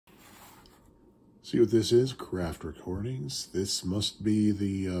See what this is? Craft Recordings. This must be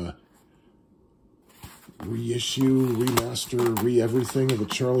the reissue, remaster, re-everything of the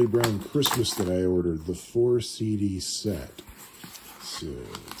Charlie Brown Christmas that I ordered. The 4 CD set. So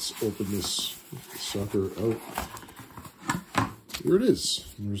let's open this sucker out. Here it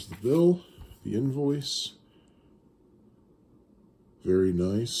is. There's the bill, the invoice. Very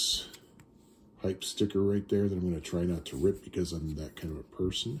nice. Hype sticker right there that I'm going to try not to rip because I'm that kind of a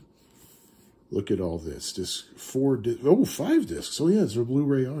person. Look at all this. Disc 5 discs. Oh yeah, it's a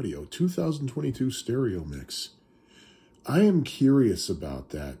Blu-ray audio. 2022 stereo mix. I am curious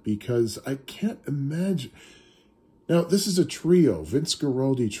about that because I can't imagine. Now, this is a trio, Vince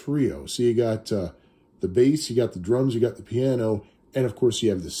Guaraldi trio. So you got the bass, you got the drums, you got the piano, and of course you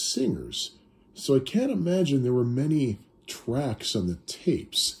have the singers. So I can't imagine there were many tracks on the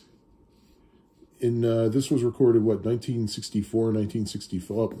tapes. This was recorded, what, 1964,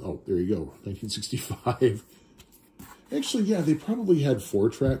 1965? Oh, there you go, 1965. Actually, yeah, they probably had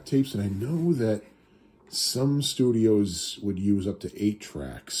 4-track tapes, and I know that some studios would use up to 8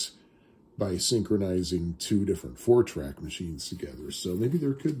 tracks by synchronizing 2 different 4-track machines together. So maybe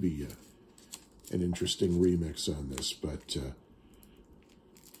there could be an interesting remix on this, but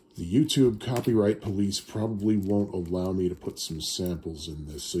the YouTube copyright police probably won't allow me to put some samples in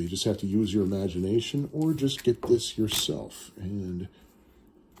this. So you just have to use your imagination or just get this yourself. And,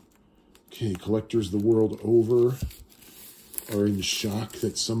 okay, collectors the world over are in shock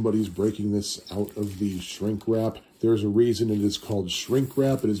that somebody's breaking this out of the shrink wrap. There's a reason it is called shrink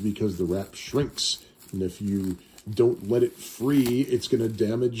wrap. It is because the wrap shrinks. And if you don't let it free, it's going to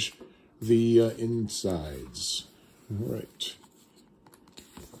damage the insides. All right.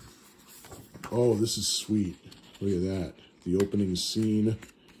 Oh, this is sweet. Look at that. The opening scene.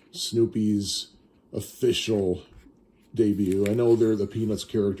 Snoopy's official debut. I know the Peanuts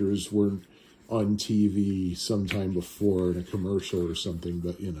characters were on TV sometime before in a commercial or something,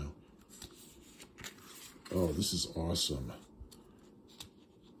 but, you know. Oh, this is awesome.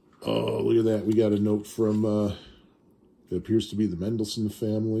 Oh, look at that. We got a note from, it appears to be the Mendelsohn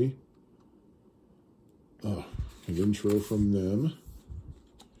family. Oh, an intro from them.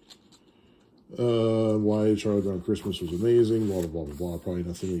 Why Charlie Brown Christmas was amazing, blah, blah, blah, blah, blah. Probably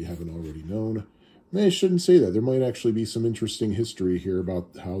nothing we haven't already known. I shouldn't say that. There might actually be some interesting history here about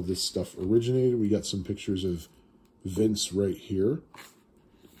how this stuff originated. We got some pictures of Vince right here.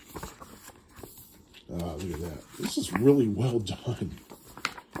 Look at that. This is really well done.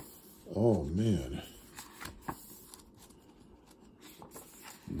 Oh, man.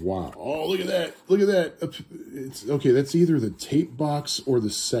 Wow. Oh, look at that. Look at that. It's okay, that's either the tape box or the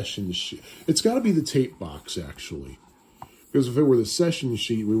session sheet. It's got to be the tape box, actually. Because if it were the session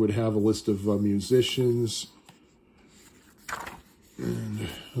sheet, we would have a list of musicians. And,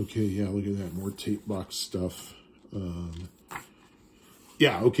 okay, yeah, look at that. More tape box stuff.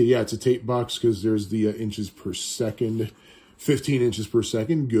 Yeah, okay, yeah, it's a tape box because there's the inches per second. 15 inches per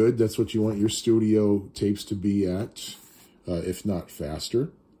second, good. That's what you want your studio tapes to be at, if not faster.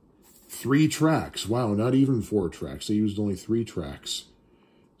 3 tracks. Wow, not even 4 tracks. They used only 3 tracks.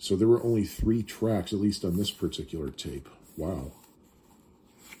 So there were only 3 tracks, at least on this particular tape. Wow.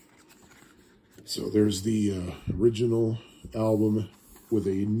 So there's the original album with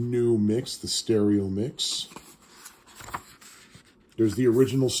a new mix, the stereo mix. There's the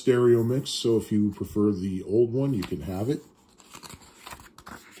original stereo mix, so if you prefer the old one, you can have it.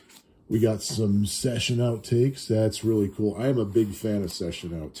 We got some session outtakes. That's really cool. I am a big fan of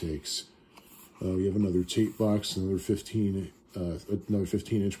session outtakes. We have another tape box, another 15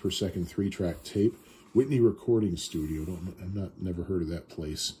 inch per second 3-track tape. Whitney Recording Studio. Never heard of that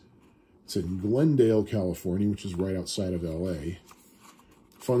place. It's in Glendale, California, which is right outside of LA.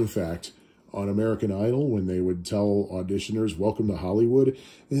 Fun fact, on American Idol, when they would tell auditioners, welcome to Hollywood,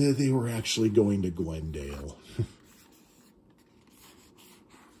 they were actually going to Glendale.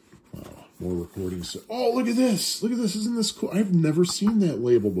 Wow, more recordings. Oh, look at this. Look at this. Isn't this cool? I've never seen that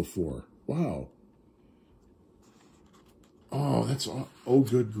label before. Wow. Oh, that's... Oh,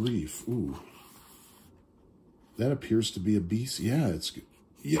 good grief. Ooh. That appears to be a B. Yeah, it's good.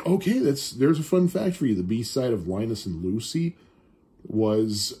 Yeah, okay, there's a fun fact for you. The B-side of Linus and Lucy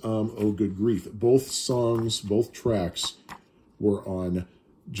was Oh Good Grief. Both songs, both tracks were on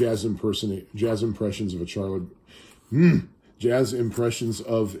Jazz Impressions of a Charlie... Jazz Impressions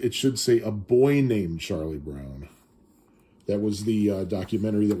of, it should say, A Boy Named Charlie Brown. That was the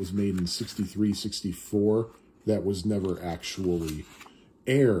documentary that was made in 63, 64. That was never actually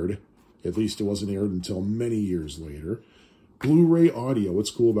aired. At least it wasn't aired until many years later. Blu-ray audio. What's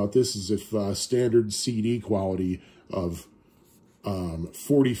cool about this is if standard CD quality of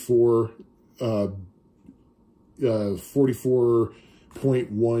 44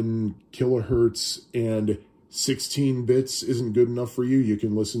 44.1 kilohertz and 16 bits isn't good enough for you, you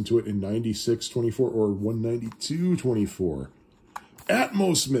can listen to it in 96.24 or 192.24.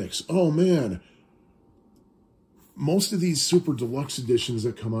 Atmos mix. Oh, man. Most of these super deluxe editions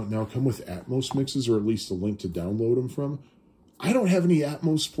that come out now come with Atmos mixes, or at least a link to download them from. I don't have any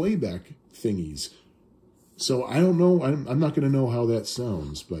Atmos playback thingies, so I don't know. I'm not going to know how that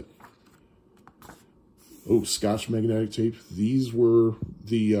sounds, but... Oh, Scotch magnetic tape. These were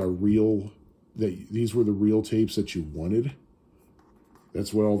the real tapes that you wanted.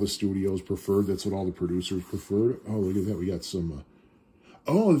 That's what all the studios preferred. That's what all the producers preferred. Oh, look at that. We got some...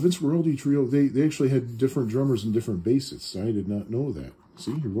 oh, the Vince Guaraldi Trio. They actually had different drummers and different bassists. I did not know that.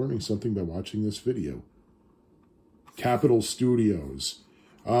 See, you're learning something by watching this video. Capitol Studios.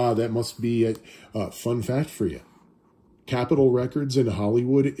 That must be a fun fact for you. Capitol Records in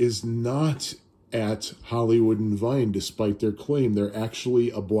Hollywood is not at Hollywood and Vine, despite their claim. They're actually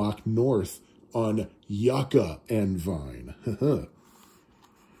a block north on Yucca and Vine.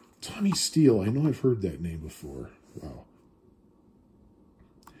 Tommy Steele. I know I've heard that name before. Wow.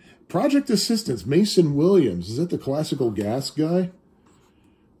 Project Assistants, Mason Williams. Is that the classical gas guy?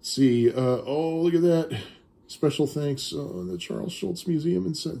 Let's see. Oh, look at that. Special thanks. The Charles Schultz Museum.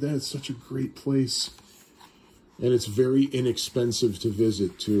 And that is such a great place. And it's very inexpensive to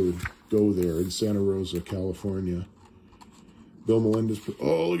visit, too. Go there in Santa Rosa, California. Bill Melendez.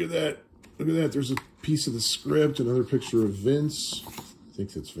 Oh, look at that. Look at that. There's a piece of the script. Another picture of Vince. I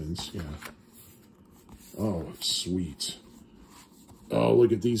think that's Vince. Yeah. Oh, sweet. Oh,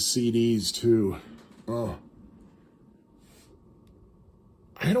 look at these CDs, too. Oh.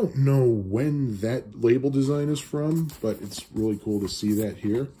 I don't know when that label design is from, but it's really cool to see that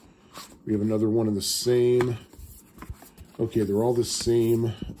here. We have another one of the same. Okay, they're all the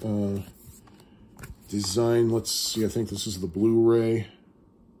same design. Let's see. I think this is the Blu-ray.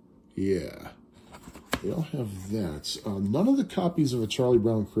 Yeah. They all have that. None of the copies of A Charlie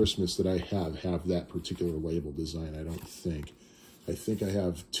Brown Christmas that I have that particular label design, I don't think. I think I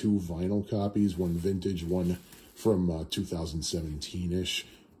have 2 vinyl copies, one vintage, one from 2017-ish.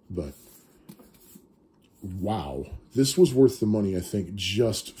 But, wow. This was worth the money, I think,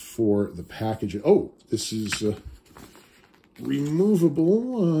 just for the packaging. Oh, this is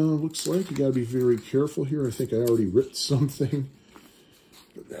removable. Looks like you got to be very careful here. I think I already ripped something.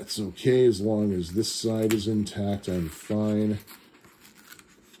 But that's okay. As long as this side is intact, I'm fine.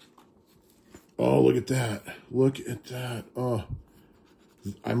 Oh, look at that. Look at that. Oh.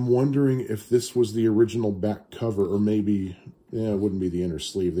 I'm wondering if this was the original back cover, or maybe, yeah, it wouldn't be the inner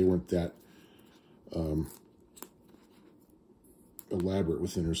sleeve. They weren't that elaborate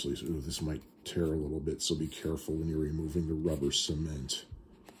with inner sleeves. Ooh, this might tear a little bit, so be careful when you're removing the rubber cement.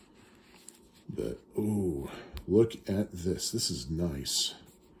 But, ooh, look at this. This is nice.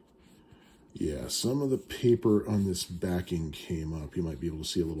 Yeah, some of the paper on this backing came up. You might be able to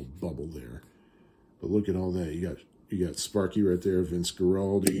see a little bubble there. But look at all that. You got Sparky right there, Vince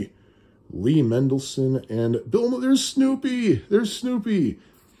Guaraldi, Lee Mendelson, and Bill. There's Snoopy. There's Snoopy.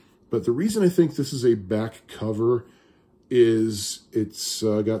 But the reason I think this is a back cover is it's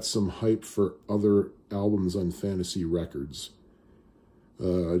got some hype for other albums on Fantasy Records.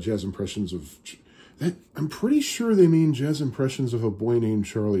 Jazz Impressions of... that. I'm pretty sure they mean Jazz Impressions of a Boy Named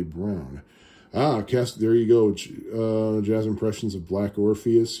Charlie Brown. Ah, there you go. Jazz Impressions of Black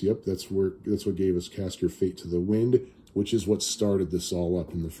Orpheus. Yep, that's what gave us Cast Your Fate to the Wind, which is what started this all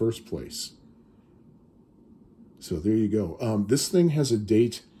up in the first place. So there you go. This thing has a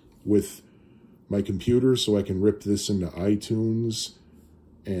date with my computer, so I can rip this into iTunes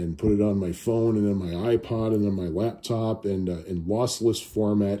and put it on my phone and then my iPod and then my laptop and in lossless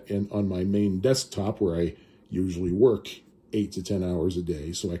format and on my main desktop where I usually work 8 to 10 hours a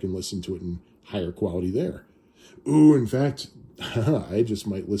day, so I can listen to it in higher quality there. Ooh, in fact, I just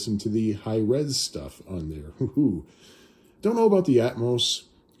might listen to the high-res stuff on there. Ooh. Don't know about the Atmos,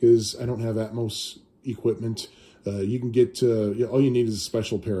 because I don't have Atmos equipment. You can get, all you need is a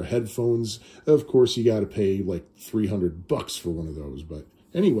special pair of headphones. Of course, you got to pay like $300 for one of those. But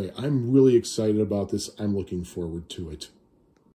anyway, I'm really excited about this. I'm looking forward to it.